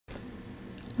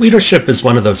Leadership is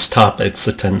one of those topics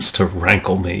that tends to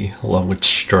rankle me along with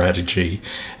strategy,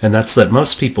 and that's that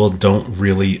most people don't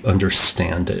really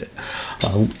understand it.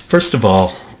 First of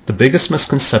all, the biggest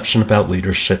misconception about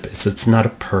leadership is it's not a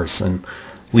person.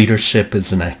 Leadership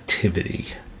is an activity.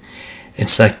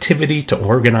 It's an activity to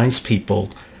organize people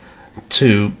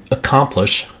to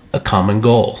accomplish a common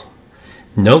goal.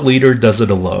 No leader does it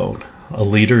alone. A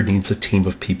leader needs a team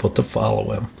of people to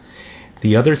follow him.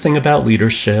 The other thing about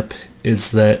leadership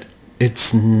is that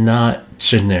it's not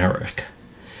generic.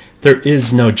 There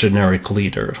is no generic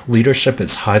leader. Leadership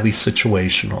is highly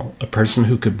situational. A person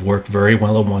who could work very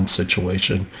well in one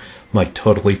situation might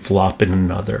totally flop in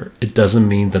another. It doesn't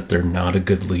mean that they're not a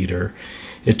good leader.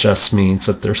 It just means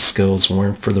that their skills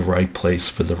weren't for the right place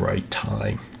for the right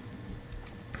time.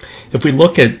 If we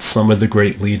look at some of the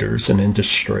great leaders in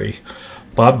industry,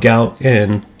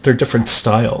 and they're different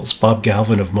styles. Bob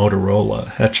Galvin of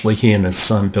Motorola, actually he and his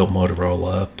son built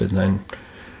Motorola up, and then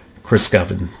Chris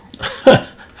Galvin,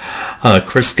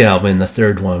 the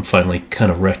third one, finally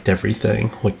kind of wrecked everything,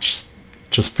 which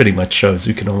just pretty much shows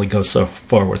you can only go so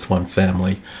far with one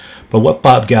family. But what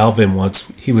Bob Galvin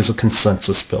was, he was a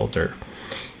consensus builder.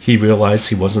 He realized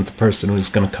he wasn't the person who was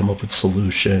going to come up with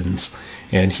solutions,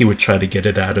 and he would try to get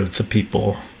it out of the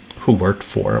people who worked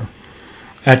for him.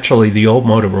 Actually, the old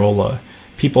Motorola,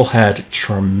 people had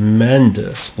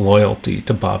tremendous loyalty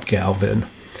to Bob Galvin,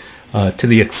 to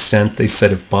the extent they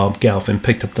said if Bob Galvin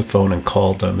picked up the phone and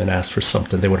called them and asked for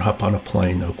something, they would hop on a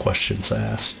plane, no questions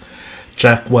asked.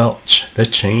 Jack Welch, the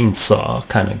chainsaw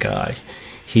kind of guy,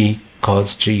 he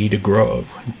caused GE to grow.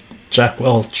 Jack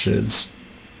Welch is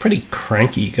a pretty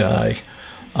cranky guy.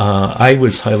 I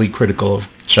was highly critical of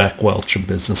Jack Welch in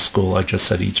business school. I just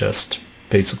said he just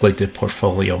basically did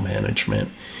portfolio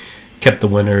management, kept the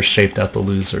winners, shaved out the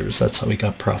losers. That's how he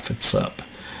got profits up.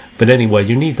 But anyway,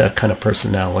 you need that kind of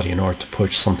personality in order to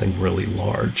push something really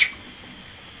large.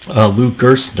 Lou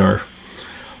Gerstner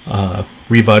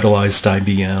revitalized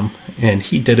IBM, and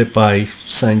he did it by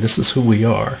saying, this is who we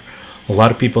are. A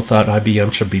lot of people thought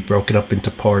IBM should be broken up into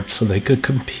parts so they could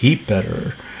compete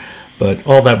better. But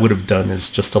all that would have done is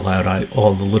just allowed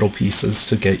all the little pieces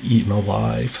to get eaten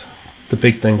alive. The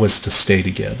big thing was to stay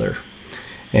together.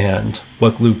 And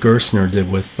what Lou Gerstner did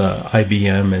with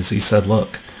IBM is he said,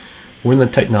 look, we're in the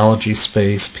technology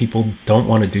space. People don't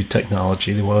want to do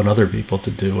technology. They want other people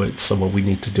to do it. So what we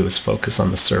need to do is focus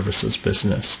on the services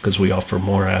business because we offer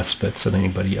more aspects than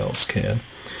anybody else can.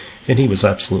 And he was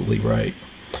absolutely right.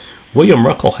 William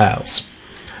Ruckelshaus.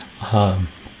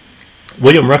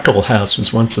 William Ruckelshaus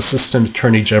was once Assistant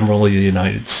Attorney General of the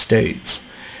United States.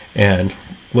 And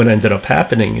what ended up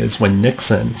happening is when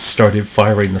Nixon started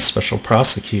firing the special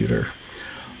prosecutor,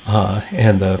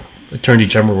 and the Attorney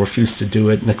General refused to do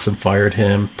it, Nixon fired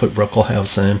him, put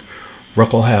Ruckelshaus in.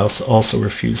 Ruckelshaus also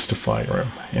refused to fire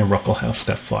him, and Ruckelshaus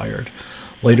got fired.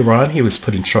 Later on, he was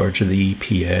put in charge of the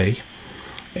EPA.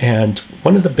 And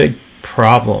one of the big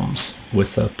problems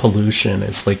with pollution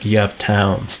is like you have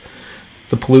towns.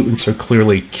 The pollutants are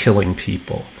clearly killing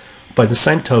people. By the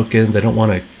same token, they don't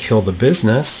want to kill the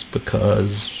business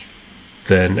because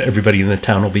then everybody in the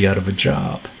town will be out of a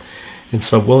job. And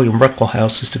so William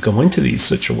Ruckelshaus used to go into these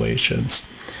situations,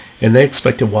 and they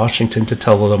expected Washington to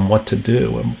tell them what to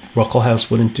do, and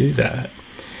Ruckelshaus wouldn't do that.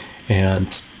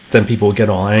 And then people would get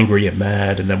all angry and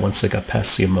mad, and then once they got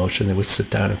past the emotion, they would sit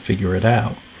down and figure it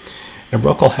out. And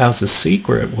Ruckelshaus'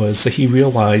 secret was that he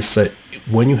realized that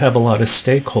when you have a lot of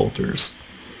stakeholders,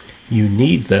 you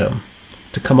need them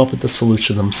to come up with the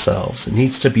solution themselves. It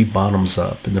needs to be bottoms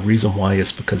up, and the reason why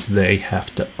is because they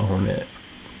have to own it.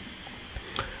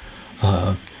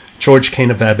 George Kane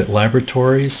of Abbott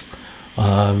Laboratories.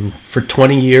 For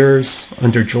 20 years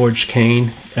under George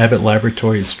Kane, Abbott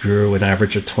Laboratories grew an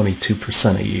average of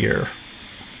 22% a year.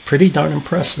 Pretty darn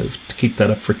impressive to keep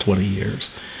that up for 20 years.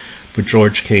 But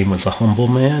George Kane was a humble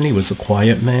man. He was a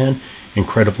quiet man,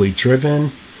 incredibly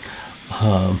driven,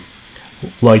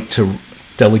 liked to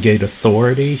delegate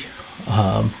authority,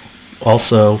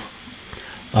 also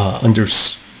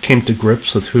came to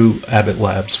grips with who Abbott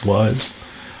Labs was.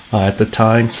 At the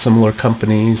time, similar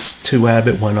companies to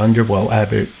Abbott went under while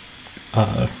Abbott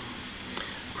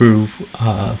grew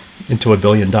into $1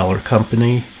 billion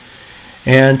company.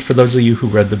 And for those of you who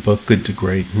read the book Good to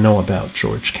Great, know about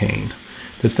George Kane.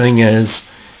 The thing is,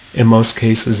 in most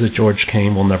cases, that George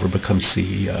Kane will never become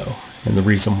CEO. And the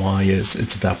reason why is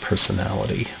it's about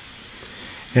personality.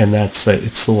 And that's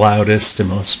it's the loudest and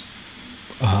most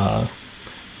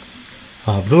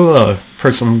the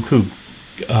person who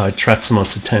attracts the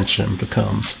most attention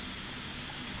becomes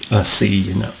a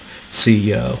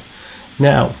CEO.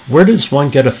 Now, where does one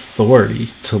get authority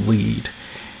to lead?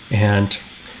 And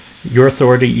Your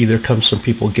authority either comes from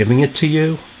people giving it to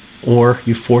you, or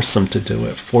you force them to do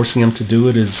it. Forcing them to do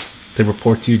it is they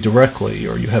report to you directly,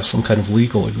 or you have some kind of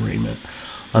legal agreement.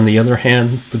 On the other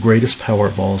hand, the greatest power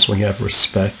of all is when you have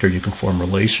respect, or you can form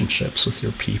relationships with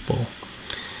your people.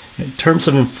 In terms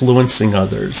of influencing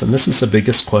others, and this is the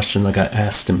biggest question I got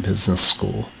asked in business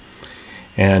school,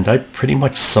 and I pretty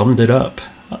much summed it up.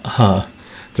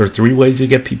 There are 3 ways you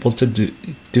get people to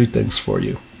do things for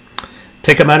you.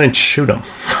 Take them out and shoot them.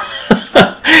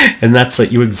 And that's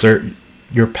that you exert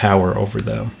your power over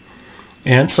them.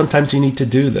 And sometimes you need to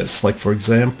do this. Like, for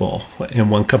example, in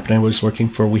one company I was working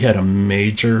for, we had a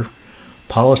major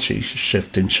policy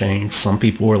shift and change. Some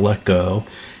people were let go.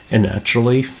 And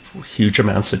naturally, huge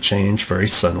amounts of change very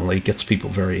suddenly gets people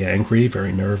very angry,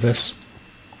 very nervous.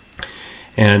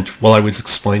 And while I was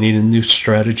explaining a new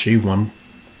strategy, one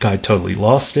guy totally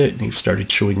lost it, and he started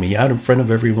chewing me out in front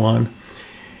of everyone.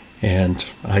 And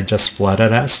I just flat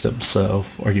out asked him, so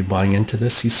are you buying into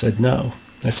this? He said no.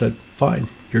 I said, fine,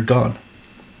 you're gone.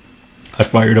 I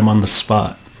fired him on the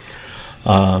spot.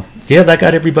 Yeah, that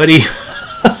got everybody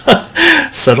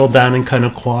settled down and kind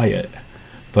of quiet.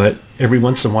 But every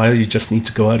once in a while, you just need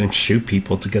to go out and shoot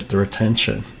people to get their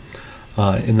attention.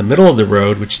 In the middle of the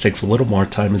road, which takes a little more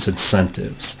time, is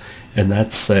incentives. And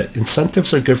that's that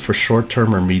incentives are good for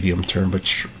short-term or medium-term,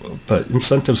 but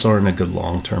incentives aren't a good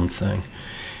long-term thing.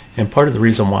 And part of the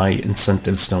reason why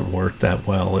incentives don't work that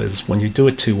well is when you do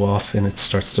it too often, it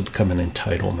starts to become an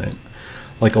entitlement.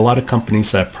 Like a lot of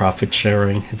companies that have profit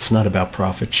sharing, it's not about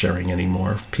profit sharing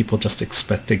anymore. People just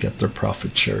expect to get their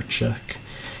profit share check.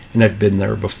 And I've been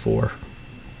there before.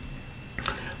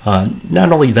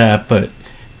 Not only that, but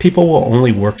people will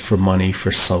only work for money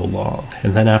for so long.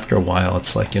 And then after a while,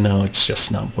 it's like, it's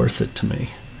just not worth it to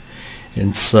me.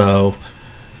 And so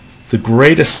the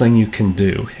greatest thing you can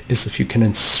do is if you can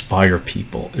inspire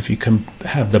people, if you can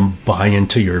have them buy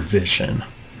into your vision.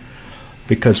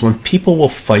 Because when people will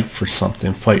fight for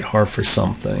something, fight hard for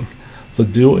something, they'll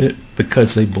do it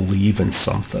because they believe in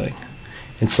something.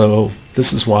 And so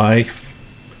this is why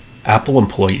Apple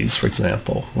employees, for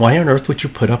example, why on earth would you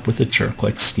put up with a jerk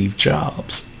like Steve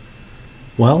Jobs?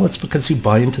 Well, it's because you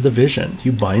buy into the vision.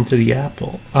 You buy into the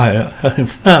apple.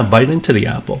 Buy into the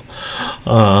apple.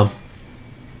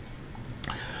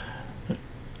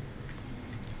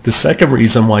 The second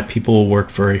reason why people will work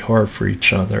very hard for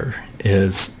each other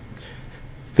is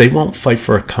they won't fight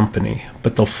for a company,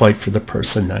 but they'll fight for the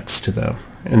person next to them.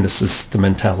 And this is the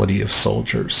mentality of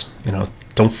soldiers.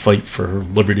 Don't fight for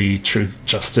liberty, truth,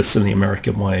 justice in the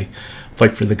American way.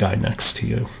 Fight for the guy next to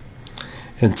you.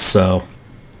 And so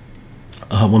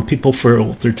when people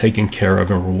feel they're taken care of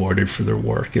and rewarded for their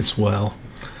work as well,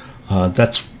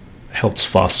 that helps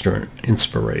foster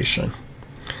inspiration.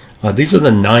 These are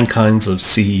the 9 kinds of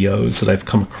CEOs that I've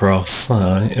come across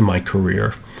in my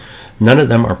career. None of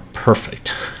them are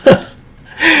perfect.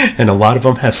 And a lot of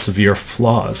them have severe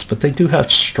flaws, but they do have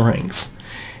strengths.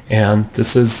 And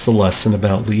this is the lesson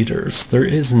about leaders. There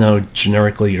is no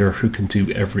generic leader who can do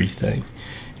everything.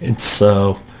 And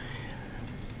so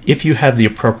if you have the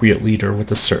appropriate leader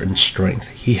with a certain strength,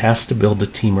 he has to build a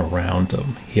team around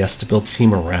him. He has to build a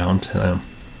team around him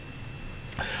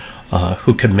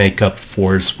who can make up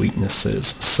for his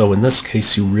weaknesses. So in this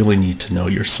case, you really need to know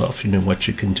yourself. You know what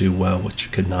you can do well, what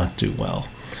you cannot do well.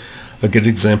 A good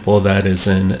example of that is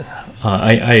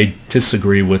I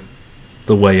disagree with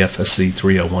the way FSC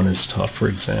 301 is taught, for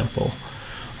example.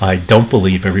 I don't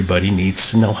believe everybody needs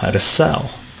to know how to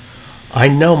sell. I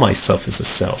know myself as a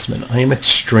salesman. I am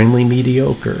extremely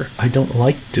mediocre. I don't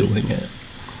like doing it.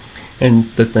 And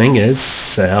the thing is,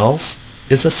 sales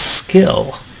is a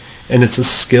skill. And it's a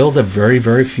skill that very,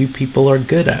 very few people are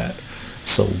good at.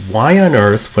 So why on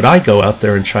earth would I go out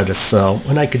there and try to sell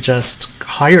when I could just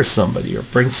hire somebody or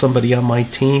bring somebody on my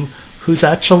team who's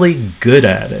actually good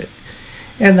at it?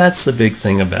 And that's the big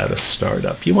thing about a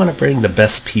startup. You want to bring the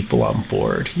best people on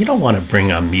board. You don't want to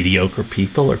bring on mediocre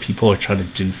people or people who are trying to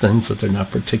do things that they're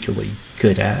not particularly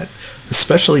good at,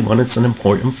 especially when it's an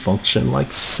important function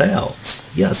like sales.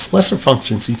 Yes, lesser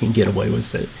functions you can get away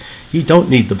with it. You don't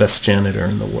need the best janitor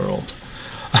in the world.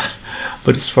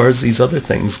 But as far as these other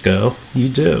things go, you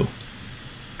do.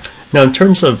 Now, in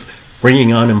terms of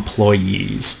bringing on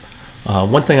employees,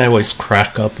 one thing I always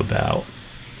crack up about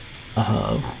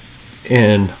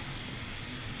in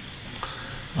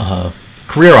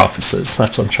career offices,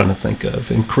 that's what I'm trying to think of.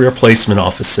 In career placement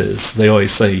offices, they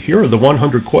always say, here are the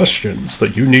 100 questions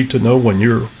that you need to know when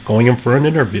you're going in for an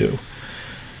interview.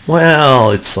 Well,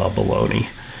 it's all baloney.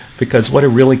 Because what it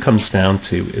really comes down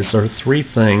to is there are 3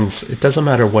 things. It doesn't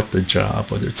matter what the job,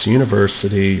 whether it's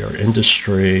university or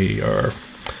industry or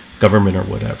government or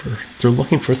whatever, they're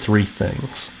looking for three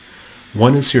things.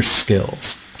 One is your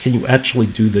skills. Can you actually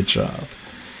do the job?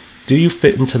 Do you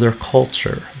fit into their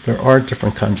culture? There are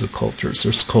different kinds of cultures.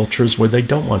 There's cultures where they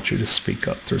don't want you to speak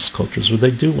up. There's cultures where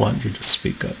they do want you to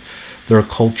speak up. There are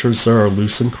cultures that are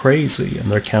loose and crazy,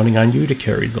 and they're counting on you to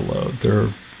carry the load. There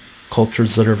are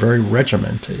cultures that are very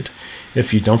regimented.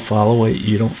 If you don't follow it,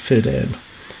 you don't fit in.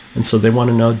 And so they want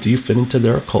to know, do you fit into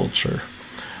their culture?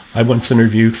 I once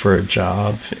interviewed for a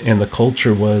job, and the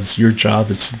culture was, your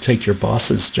job is to take your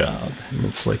boss's job. And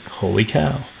it's like, holy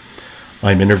cow.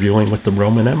 I'm interviewing with the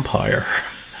Roman Empire.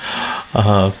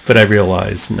 But I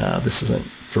realized, nah, this isn't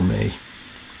for me.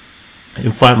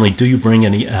 And finally, do you bring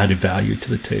any added value to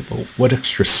the table? What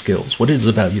extra skills? What is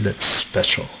about you that's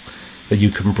special that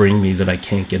you can bring me that I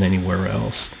can't get anywhere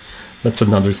else? That's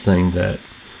another thing that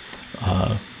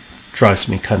drives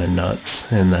me kind of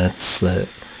nuts, and that's that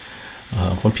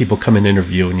when people come and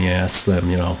interview and you ask them,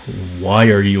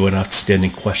 why are you an outstanding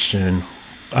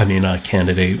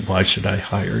candidate? Why should I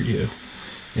hire you?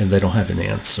 And they don't have an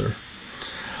answer.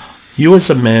 You as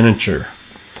a manager,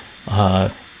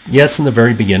 yes, in the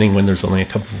very beginning when there's only a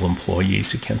couple of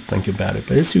employees, you can't think about it.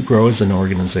 But as you grow as an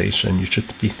organization, you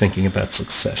should be thinking about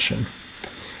succession.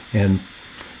 And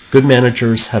good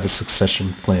managers have a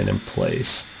succession plan in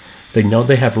place. They know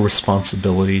they have a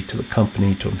responsibility to the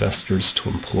company, to investors, to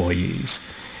employees.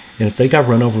 And if they got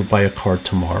run over by a car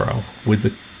tomorrow, would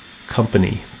the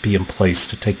company be in place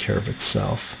to take care of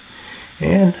itself?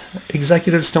 And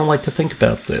executives don't like to think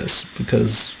about this,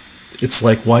 because it's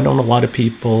like, why don't a lot of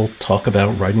people talk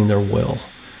about writing their will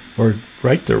or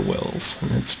write their wills?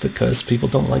 And it's because people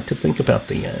don't like to think about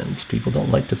the ends. People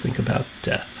don't like to think about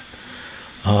death.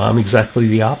 I'm exactly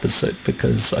the opposite,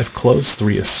 because I've closed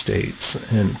 3 estates,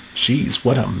 and geez,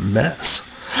 what a mess.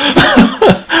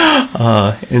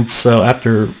 And so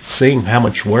after seeing how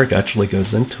much work actually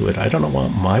goes into it, I don't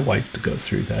want my wife to go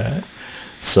through that.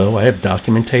 So I have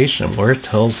documentation where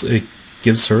it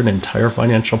gives her an entire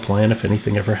financial plan if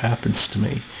anything ever happens to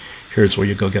me. Here's where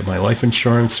you go get my life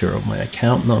insurance, here are my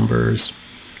account numbers,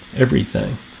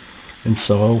 everything. And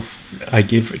so I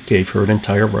gave her an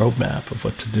entire roadmap of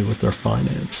what to do with their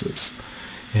finances.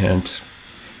 And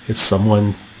if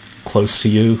someone close to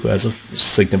you who has a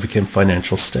significant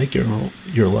financial stake in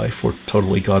your life were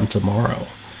totally gone tomorrow,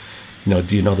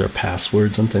 do you know their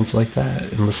passwords and things like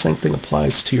that? And the same thing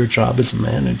applies to your job as a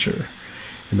manager.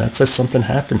 And that's if something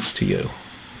happens to you.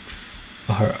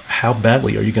 How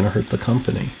badly are you going to hurt the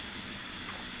company?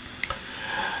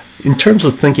 In terms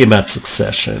of thinking about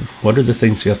succession, what are the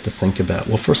things you have to think about?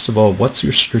 Well, first of all, what's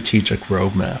your strategic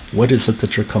roadmap? What is it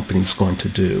that your company's going to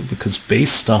do? Because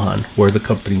based on where the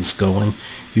company's going,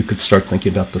 you could start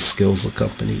thinking about the skills the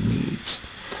company needs.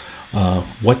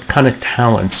 What kind of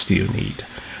talents do you need?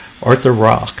 Arthur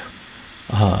Rock,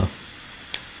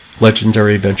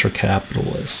 legendary venture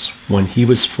capitalist, when he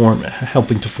was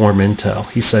helping to form Intel,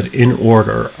 he said, in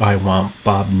order, I want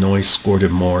Bob Noyce,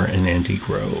 Gordon Moore, and Andy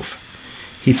Grove.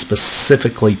 He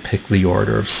specifically picked the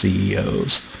order of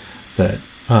CEOs that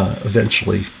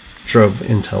eventually drove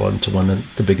Intel into one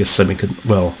of the biggest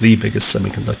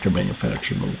semiconductor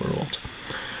manufacturer in the world.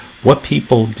 What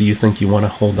people do you think you want to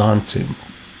hold on to?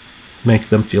 Make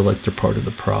them feel like they're part of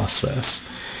the process.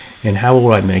 And how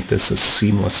will I make this as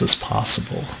seamless as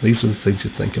possible? These are the things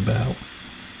you think about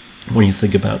when you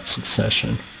think about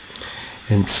succession.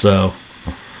 And so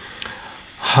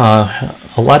a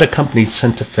lot of companies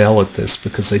tend to fail at this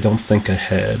because they don't think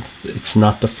ahead. It's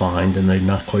not defined, and they're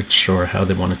not quite sure how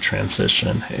they want to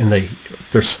transition, and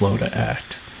they're slow to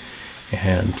act.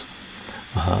 And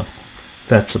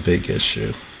that's a big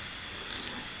issue.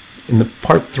 In the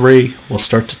part 3, we'll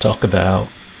start to talk about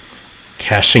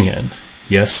cashing in.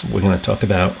 Yes, we're going to talk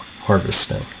about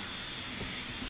harvesting.